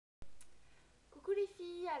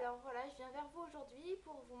filles, alors voilà, je viens vers vous aujourd'hui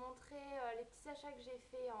pour vous montrer les petits achats que j'ai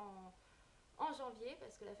fait en janvier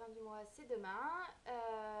parce que la fin du mois c'est demain.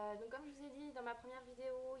 Donc comme je vous ai dit dans ma première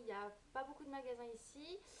vidéo, il n'y a pas beaucoup de magasins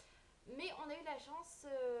ici, mais on a eu la chance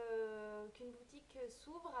qu'une boutique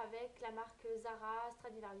s'ouvre avec la marque Zara,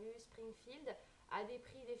 Stradivarius, Springfield à des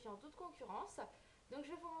prix défiant toute concurrence. Donc je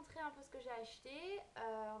vais vous montrer un peu ce que j'ai acheté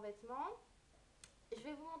en vêtements. Je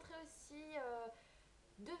vais vous montrer aussi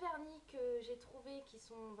deux vernis que j'ai trouvés qui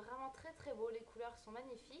sont vraiment très très beaux, les couleurs sont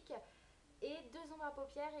magnifiques. Et deux ombres à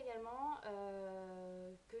paupières également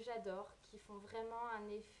que j'adore, qui font vraiment un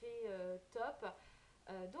effet top.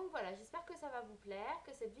 Donc voilà, j'espère que ça va vous plaire,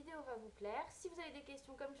 que cette vidéo va vous plaire. Si vous avez des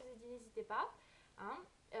questions, comme je vous ai dit, n'hésitez pas. Hein.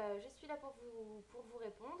 Je suis là pour vous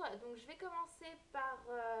répondre. Donc je vais commencer par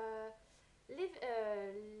les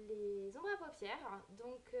ombres à paupières.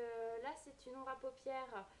 Donc là, c'est une ombre à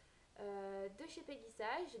paupières de chez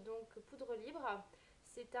Péguissage, donc poudre libre.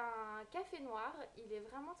 C'est un café noir, il est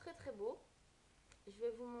vraiment très très beau. Je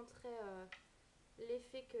vais vous montrer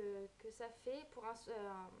l'effet que ça fait pour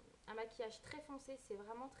un maquillage très foncé, c'est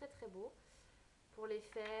vraiment très très beau. Pour les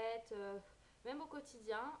fêtes, même au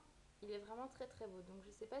quotidien, il est vraiment très très beau. Donc je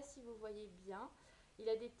ne sais pas si vous voyez bien. Il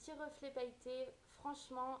a des petits reflets pailletés,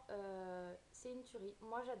 franchement, c'est une tuerie.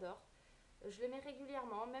 Moi j'adore. Je le mets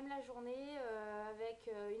régulièrement, même la journée, avec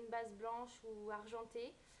une base blanche ou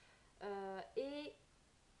argentée. Et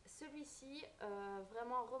celui-ci,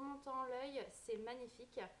 vraiment remontant l'œil, c'est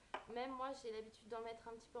magnifique. Même moi, j'ai l'habitude d'en mettre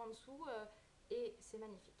un petit peu en dessous et c'est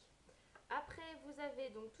magnifique. Après, vous avez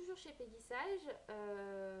donc toujours chez Péguissage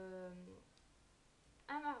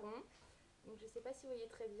un marron. Donc je ne sais pas si vous voyez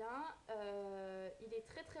très bien. Il est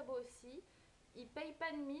très très beau aussi. Il paye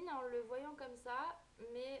pas de mine en le voyant comme ça,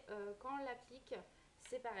 mais quand on l'applique,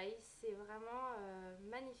 c'est pareil, c'est vraiment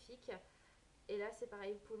magnifique. Et là, c'est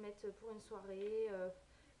pareil, vous pouvez le mettre pour une soirée,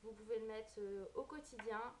 vous pouvez le mettre au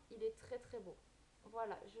quotidien. Il est très très beau.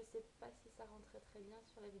 Voilà, je ne sais pas si ça rend très très bien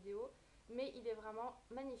sur la vidéo, mais il est vraiment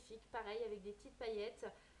magnifique. Pareil, avec des petites paillettes,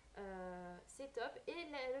 c'est top. Et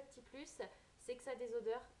le petit plus, c'est que ça a des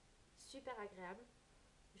odeurs super agréables.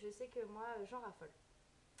 Je sais que moi, j'en raffole.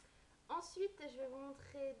 Ensuite, je vais vous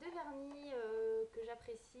montrer deux vernis que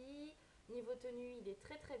j'apprécie. Niveau tenue, il est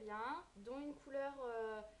très très bien, dont une couleur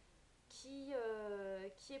qui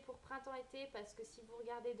est pour printemps-été, parce que si vous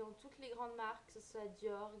regardez dans toutes les grandes marques, que ce soit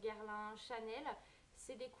Dior, Guerlain, Chanel,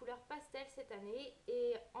 c'est des couleurs pastel cette année,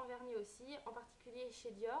 et en vernis aussi, en particulier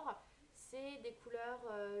chez Dior, c'est des couleurs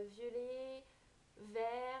violet,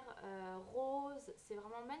 vert, rose, c'est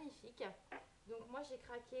vraiment magnifique. Donc moi j'ai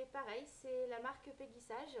craqué, pareil, c'est la marque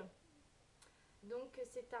Péguissage. Donc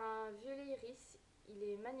c'est un violet iris, il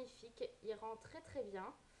est magnifique, il rend très très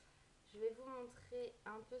bien. Je vais vous montrer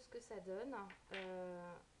un peu ce que ça donne.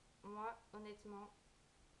 Moi, honnêtement,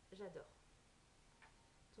 j'adore.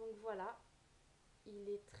 Donc voilà, il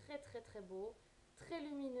est très très très beau, très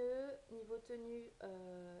lumineux. Niveau tenue,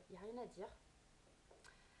 il n'y a rien à dire.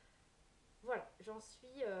 Voilà, j'en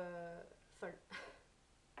suis folle.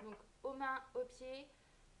 Donc aux mains, aux pieds,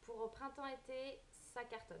 pour printemps-été, ça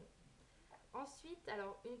cartonne. Ensuite,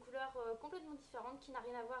 alors une couleur complètement différente qui n'a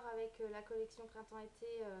rien à voir avec la collection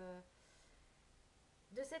printemps-été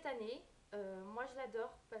de cette année. Moi je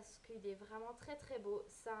l'adore parce qu'il est vraiment très très beau.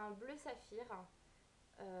 C'est un bleu saphir.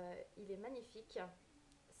 Il est magnifique.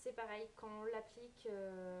 C'est pareil, quand on l'applique,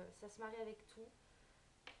 ça se marie avec tout.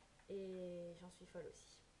 Et j'en suis folle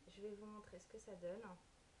aussi. Je vais vous montrer ce que ça donne.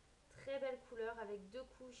 Très belle couleur avec deux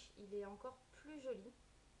couches. Il est encore plus joli.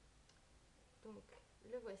 Donc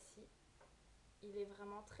le voici. Il est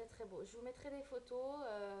vraiment très très beau. Je vous mettrai des photos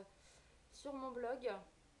sur mon blog.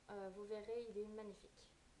 Vous verrez, il est magnifique.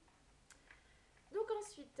 Donc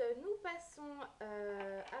ensuite, nous passons,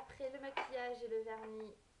 après le maquillage et le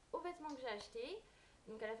vernis, aux vêtements que j'ai achetés.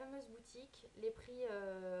 Donc à la fameuse boutique, les prix,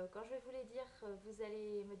 quand je vais vous les dire, vous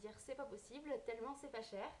allez me dire c'est pas possible, tellement c'est pas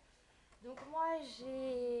cher. Donc moi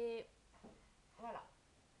j'ai, voilà,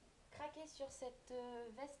 craqué sur cette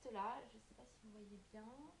veste là, je sais pas si vous voyez bien.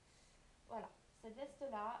 Voilà, cette veste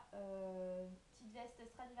là, petite veste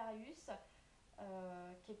Stradivarius.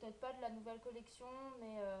 Qui est peut-être pas de la nouvelle collection,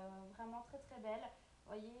 mais vraiment très très belle. Vous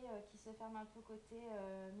voyez, qui se ferme un peu côté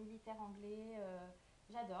militaire anglais.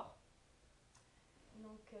 J'adore.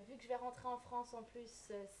 Donc, vu que je vais rentrer en France en plus,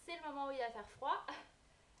 c'est le moment où il va faire froid.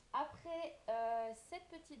 Après, cette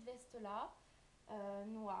petite veste là,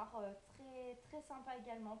 noire, très très sympa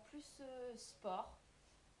également, plus sport.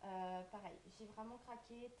 Pareil, j'ai vraiment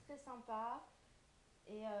craqué, très sympa.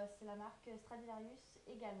 Et c'est la marque Stradivarius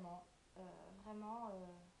également. Vraiment,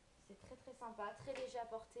 c'est très très sympa, très léger à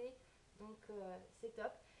porter, donc c'est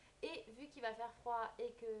top. Et vu qu'il va faire froid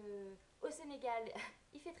et que au Sénégal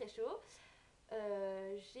il fait très chaud,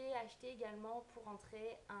 j'ai acheté également pour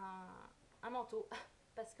rentrer un manteau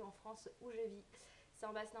parce qu'en France où je vis, c'est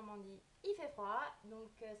en Basse-Normandie, il fait froid, donc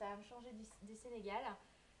ça va me changer du Sénégal.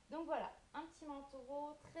 Donc voilà, un petit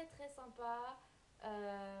manteau très très sympa,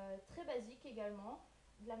 très basique également,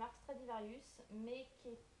 de la marque Stradivarius, mais qui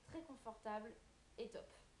est très confortable et top.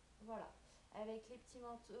 Voilà, avec les petits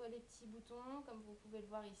manteaux, les petits boutons, comme vous pouvez le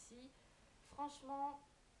voir ici. Franchement,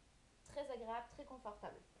 très agréable, très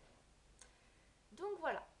confortable. Donc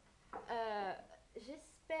voilà, euh,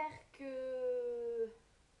 j'espère que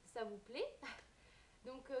ça vous plaît.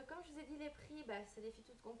 Donc comme je vous ai dit les prix, ça défie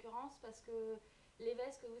toute concurrence parce que les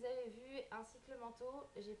vestes que vous avez vues ainsi que le manteau,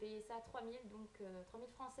 j'ai payé ça à 3000, donc 3000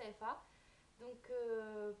 francs CFA. Donc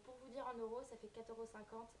pour vous dire en euros, ça fait 4,50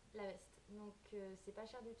 € la veste. Donc c'est pas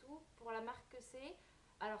cher du tout pour la marque que c'est.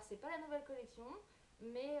 Alors c'est pas la nouvelle collection,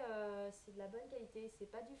 mais c'est de la bonne qualité,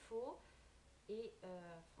 c'est pas du faux. Et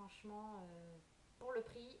franchement, pour le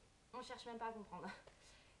prix, on cherche même pas à comprendre.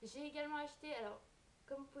 J'ai également acheté, alors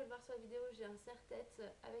comme vous pouvez le voir sur la vidéo, j'ai un serre-tête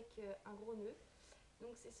avec un gros nœud.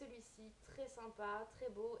 Donc c'est celui-ci, très sympa, très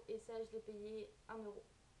beau, et ça je l'ai payé 1 €.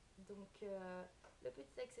 Donc le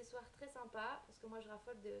petit accessoire très sympa, parce que moi je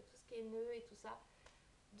raffole de tout ce qui est nœud et tout ça.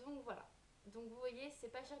 Donc voilà. Donc vous voyez, c'est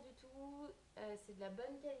pas cher du tout, c'est de la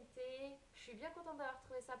bonne qualité. Je suis bien contente d'avoir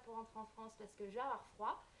trouvé ça pour rentrer en France parce que je vais avoir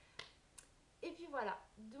froid. Et puis voilà,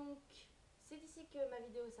 donc c'est ici que ma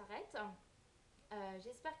vidéo s'arrête.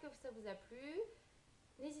 J'espère que ça vous a plu.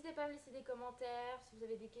 N'hésitez pas à me laisser des commentaires si vous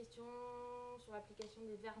avez des questions sur l'application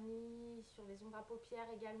des vernis, sur les ombres à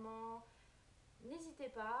paupières également. N'hésitez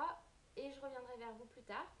pas et je reviendrai vers vous plus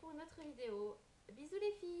tard pour une autre vidéo. Bisous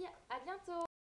les filles, à bientôt!